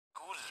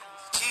School,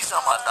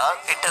 Jijamata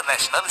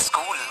international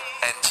school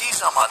and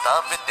Jijamata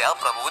विद्या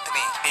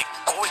प्रबोधिनी, एक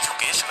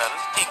को-एजुकेशनल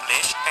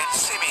English and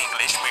semi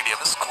English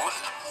medium school.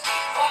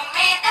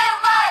 उम्मीद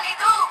वाली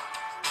धूप,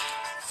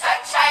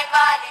 सनशाइन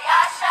वाली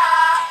आशा,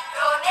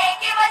 रोने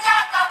की वजह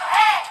कम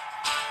है,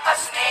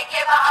 हंसने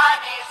के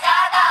बहाने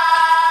ज्यादा।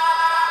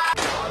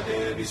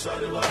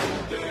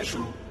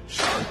 सर्वभूतेषु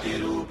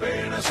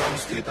शांतिरूपेण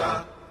संस्थिता।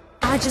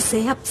 आज से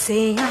अब से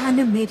आन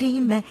मेरी,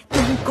 मैं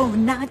तुमको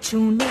ना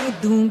छूने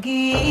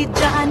दूंगी।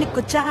 जान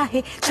को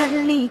चाहे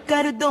छलनी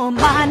कर दो,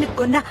 मान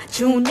को ना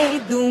छूने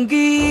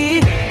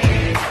दूंगी।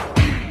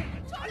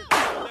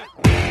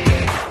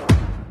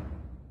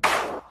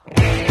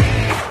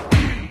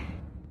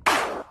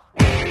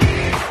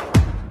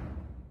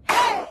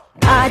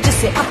 आज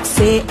से अब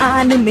से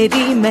आन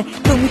मेरी, मैं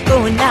तुमको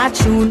ना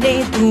छूने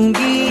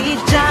दूंगी।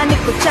 जान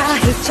को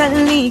चाहे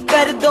छलनी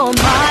कर दो,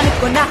 मान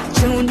को ना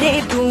छूने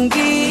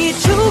दूंगी।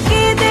 छू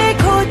के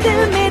देखो दिल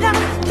मेरा,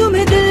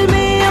 तुम्हें दिल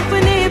में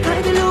अपने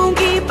भर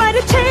लूंगी। पर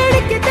छेड़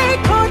के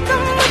देखो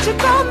तुम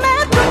मुझको,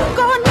 मैं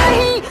तुमको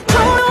नहीं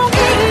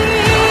छोड़ूंगी।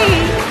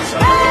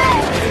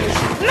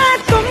 मैं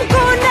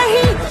तुमको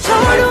नहीं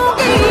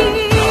छोड़ूंगी,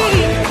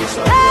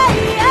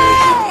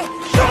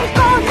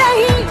 तुमको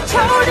नहीं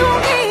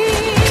छोड़ूंगी।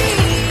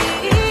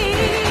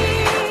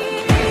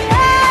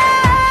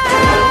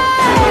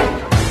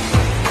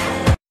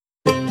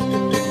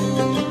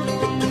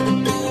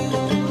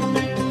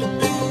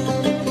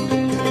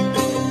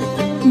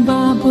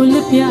 बाबुल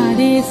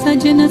प्यारे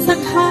सजन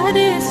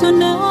सखारे,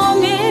 सुनो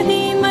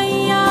मेरी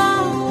मैया।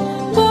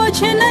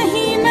 बोझ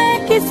नहीं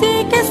मैं किसी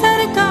के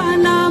सर का,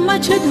 ना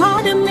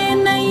मझधार में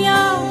नैया।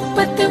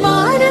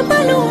 पतवार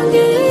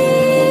बनूंगी,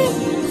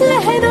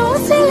 लहरों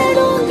से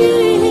लड़ूंगी।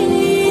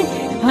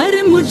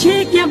 हर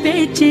मुझे क्या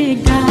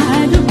बेचेगा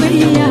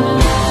रुपया,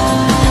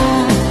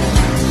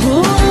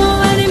 हो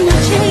अरे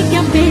मुझे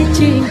क्या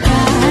बेचेगा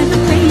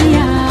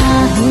रुपया,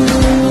 हो।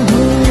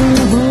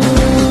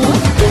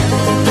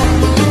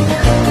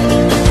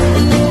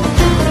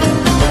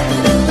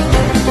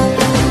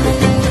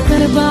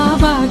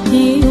 बाबा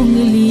की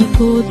उंगली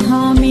को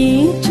थामे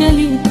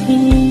चली थी,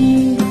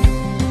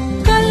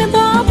 कल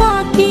बाबा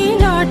की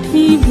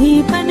लाठी भी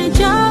बन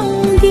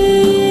जाऊंगी।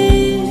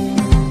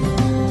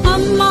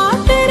 अम्मा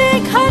तेरे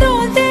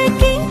घरों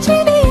देखी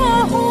चिड़िया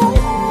हूँ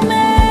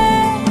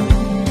मैं,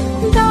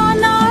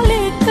 दाना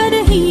लेकर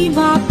ही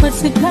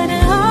वापस घर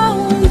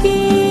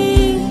आऊंगी।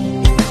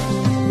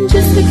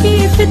 जिसकी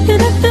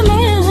फितरत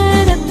में है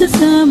रत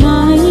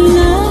समाई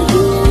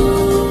नहीं,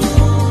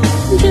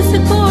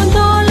 जिसको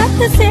दौलत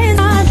से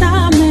ज्यादा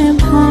मैं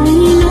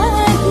भाई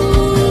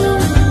नहीं।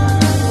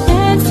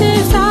 ऐसे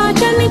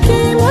साजन की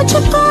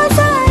मुझको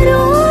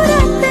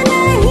जरूरत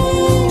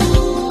नहीं,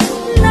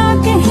 ना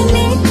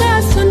कहने का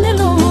सुन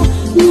लो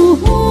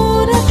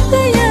मुहूर्त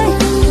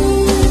यही।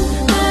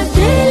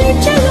 अकेली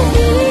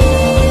चलूंगी,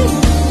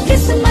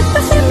 किस्मत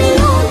से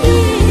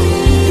मिलूंगी।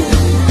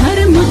 हर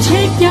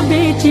मुझे क्या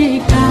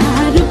बेचेगा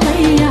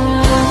रुपया,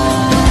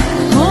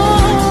 हो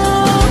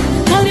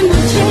हर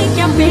मुझे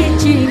क्या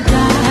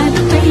बेचेगा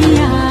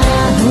रुपया,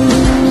 हो।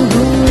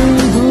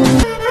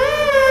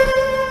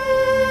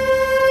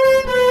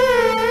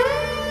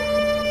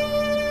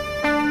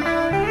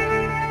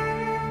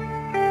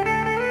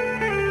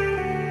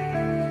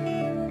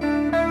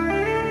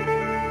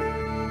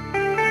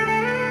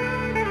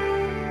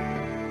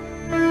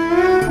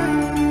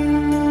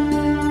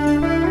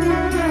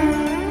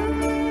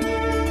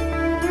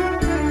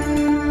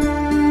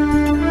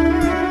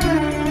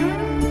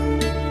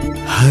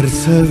 हर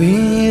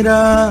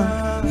सवेरा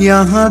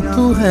यहाँ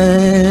तू है,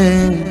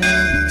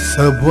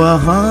 सब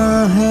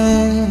वहाँ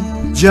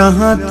है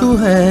जहाँ तू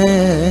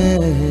है।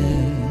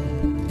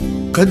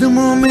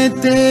 कदमों में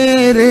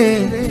तेरे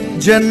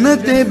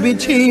जन्नतें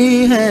बिछी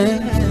है,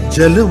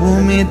 जलवों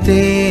में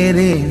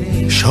तेरे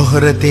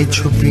शोहरतें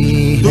छुपी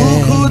है।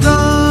 खुदा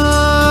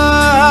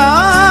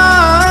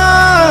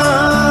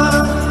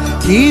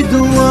की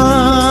दुआ,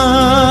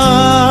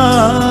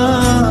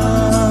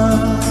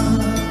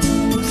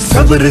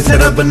 सब्र से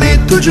रब ने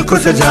तुझको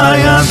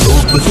सजाया।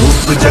 धूप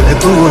धूप जग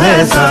तू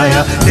है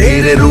साया,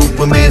 तेरे रूप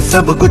में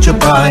सब कुछ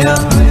पाया।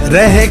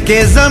 रह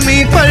के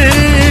जमीन पर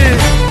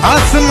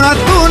आसमां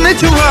तूने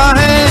छुआ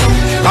है,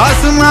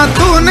 आसमां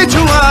तूने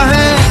छुआ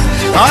है,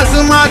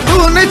 आसमां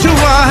तूने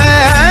छुआ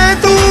है।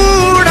 तू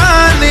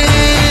उड़ाने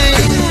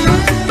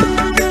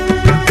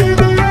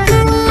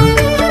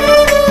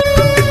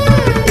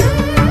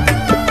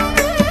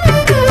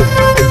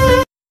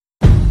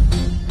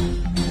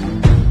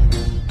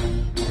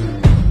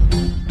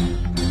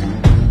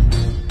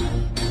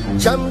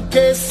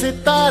चमके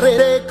सितारे,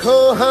 देखो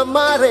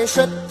हमारे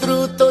शत्रु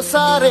तो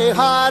सारे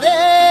हारे।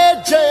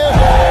 जय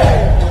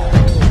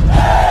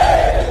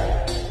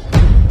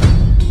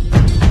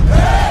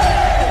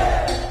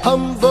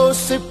हम वो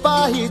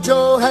सिपाही जो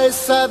है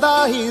सदा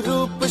ही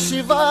रूप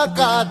शिवा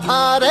का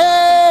धारे।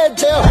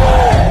 जय हो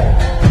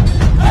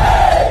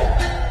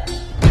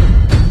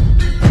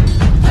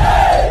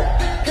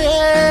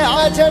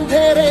आज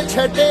अंधेरे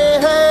छटे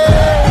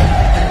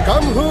हैं,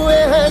 कम हुए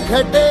हैं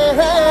घटे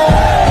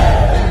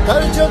हैं,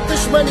 कल जो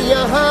दुश्मन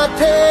यहाँ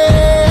थे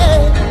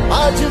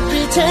आज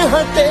पीछे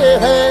हटे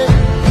हैं।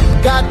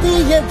 गाती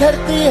ये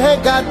धरती है,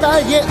 गाता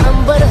ये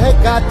अंबर है,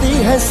 गाती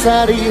है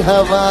सारी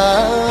हवा।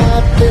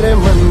 तेरे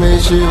मन में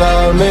शिवा,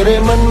 मेरे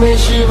मन में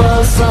शिवा,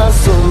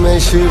 सांसों में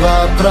शिवा,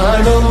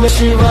 प्राणों में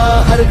शिवा,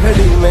 हर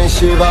घड़ी में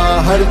शिवा,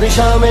 हर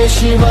दिशा में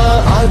शिवा,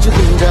 आज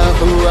गूंजा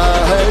हुआ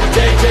है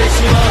जय जय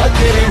शिवा।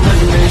 तेरे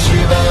मन में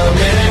शिवा,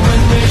 मेरे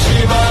मन में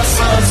शिवा,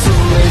 सांसों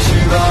में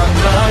शिवा,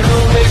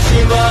 प्राणों में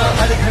शिवा,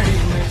 हर घड़ी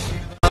में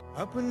शिवा।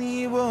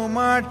 अपनी वो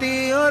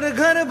माटी और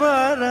घर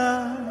बारा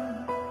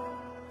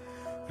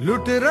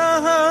लुट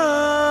रहा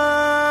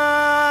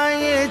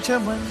ये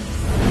चमन,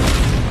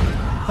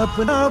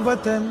 अपना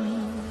वतन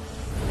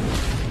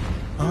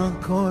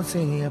आंखों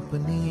से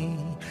अपने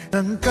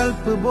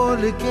संकल्प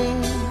बोल के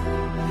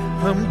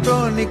हम तो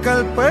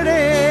निकल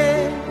पड़े,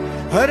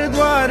 हर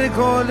द्वार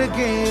खोल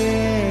के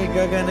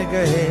गगन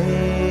गए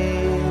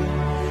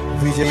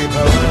विजय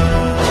भव,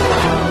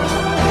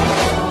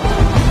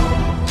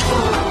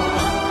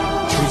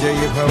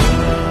 विजय भव,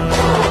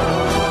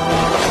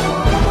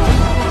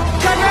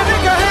 गगन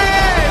गए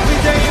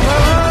विजय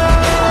भव।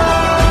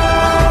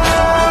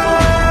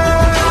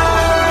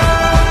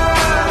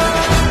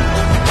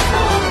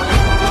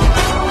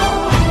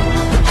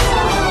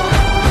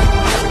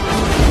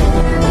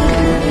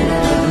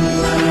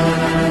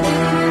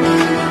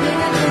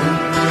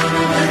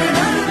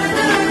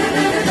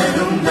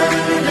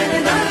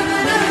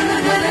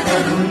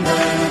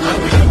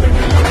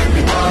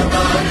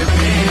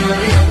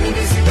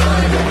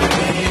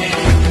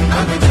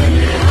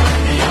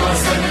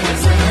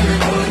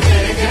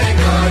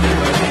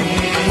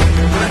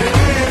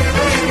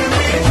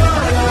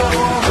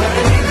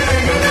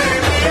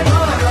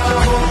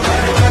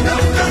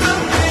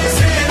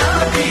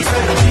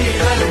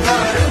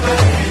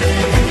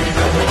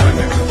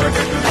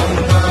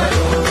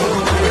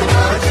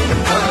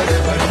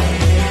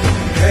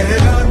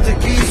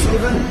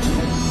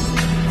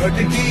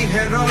 भटकी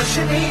है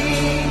रोशनी,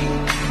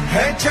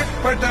 है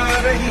छटपटा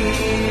रही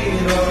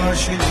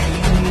रोशनी,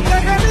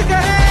 गगन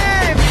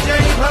गए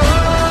विजय भव।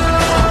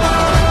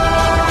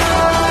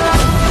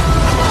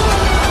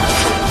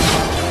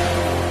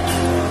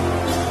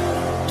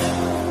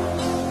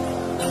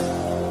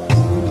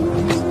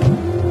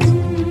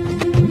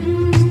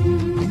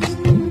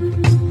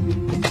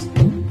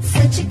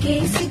 सच के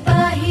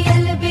सिपाही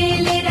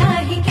अलबेले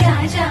राही क्या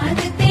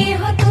जानते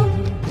हो तुम,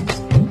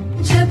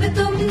 जब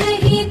तुम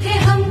नहीं थे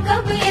हम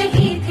कब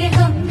यही थे,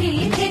 हम भी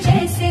थे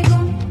जैसे तुम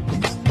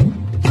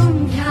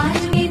ध्यान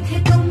में थे,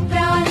 तुम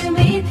प्राण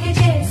में थे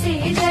जैसे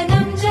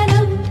जन्म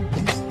जन्म,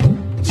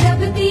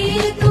 जब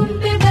तीर तुम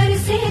पे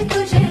बरसे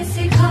तो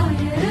जैसे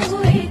घायल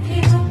हुए थे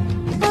हम।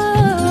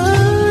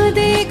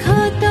 देखो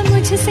तो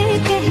मुझसे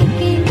कह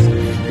के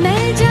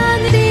मैं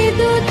जान दे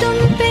दूं तुम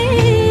पे,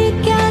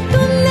 क्या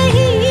तुम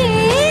नहीं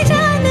ये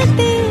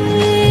जानते,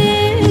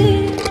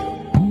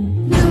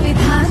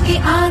 दुविधा के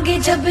आगे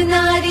जब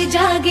नारी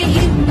जागे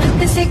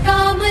हिम्मत से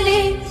काम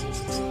ले,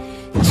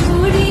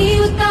 चूड़ी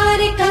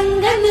उतारे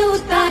कंगन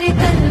उतारे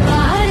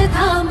तलवार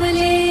थाम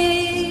ले।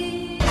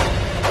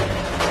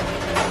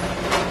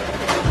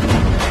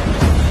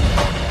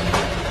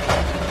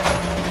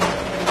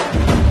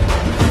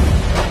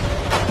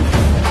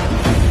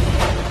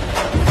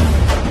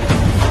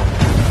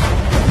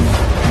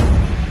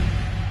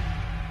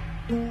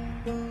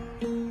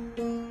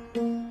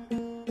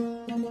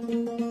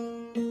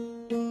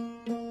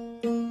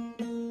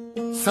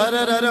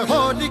 सरर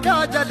होलिका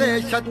जले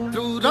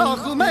शत्रु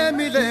राह में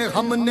मिले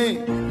हमने,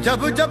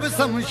 जब जब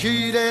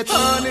शमशीरें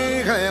ताने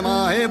है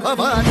माए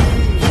भवानी।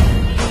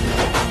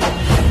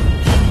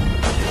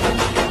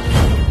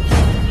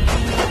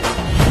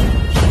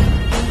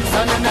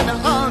 सनन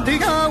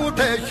आंधियां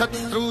उठे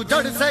शत्रु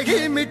जड़ से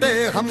ही मिटे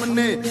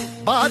हमने,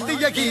 बात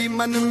यही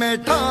मन में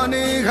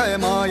ठाने है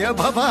माया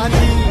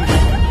भवानी।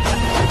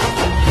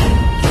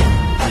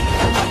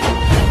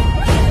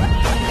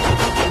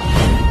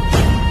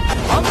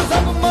 हम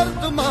सब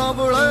मर्द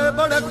मावड़े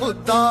बड़े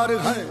खुददार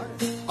हैं,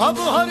 अब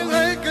हर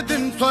एक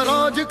दिन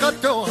स्वराज का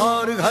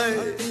त्योहार है।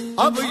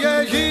 अब ये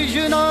शीश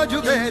ना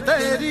झुके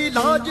तेरी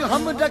लाज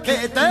हम रखे,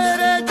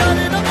 तेरे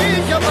चरण की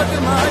शपथ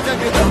मां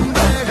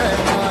जगदम्बे है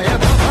माया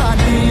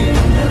भवानी।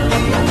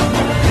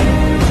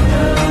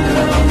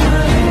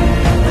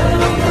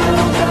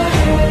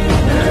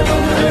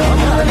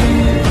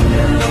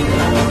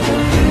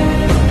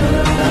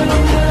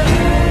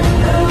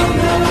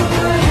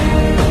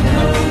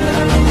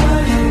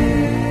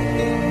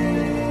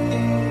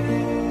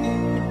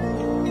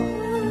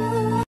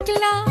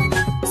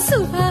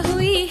 सुबह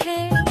हुई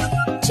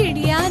है,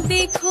 चिड़िया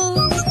देखो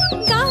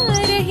गा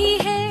रही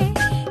है,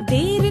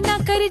 देर न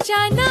कर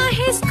जाना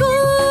है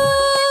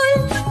school.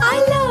 I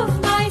love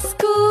my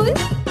school,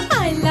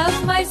 I love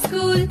my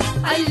school,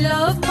 I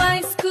love my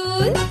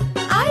school,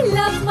 I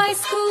love my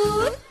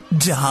school।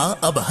 जहां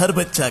अब हर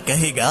बच्चा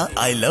कहेगा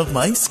I love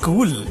my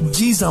school,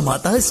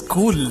 Jijamata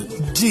school.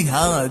 जी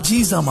हाँ,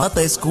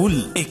 जीजामाता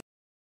स्कूल एक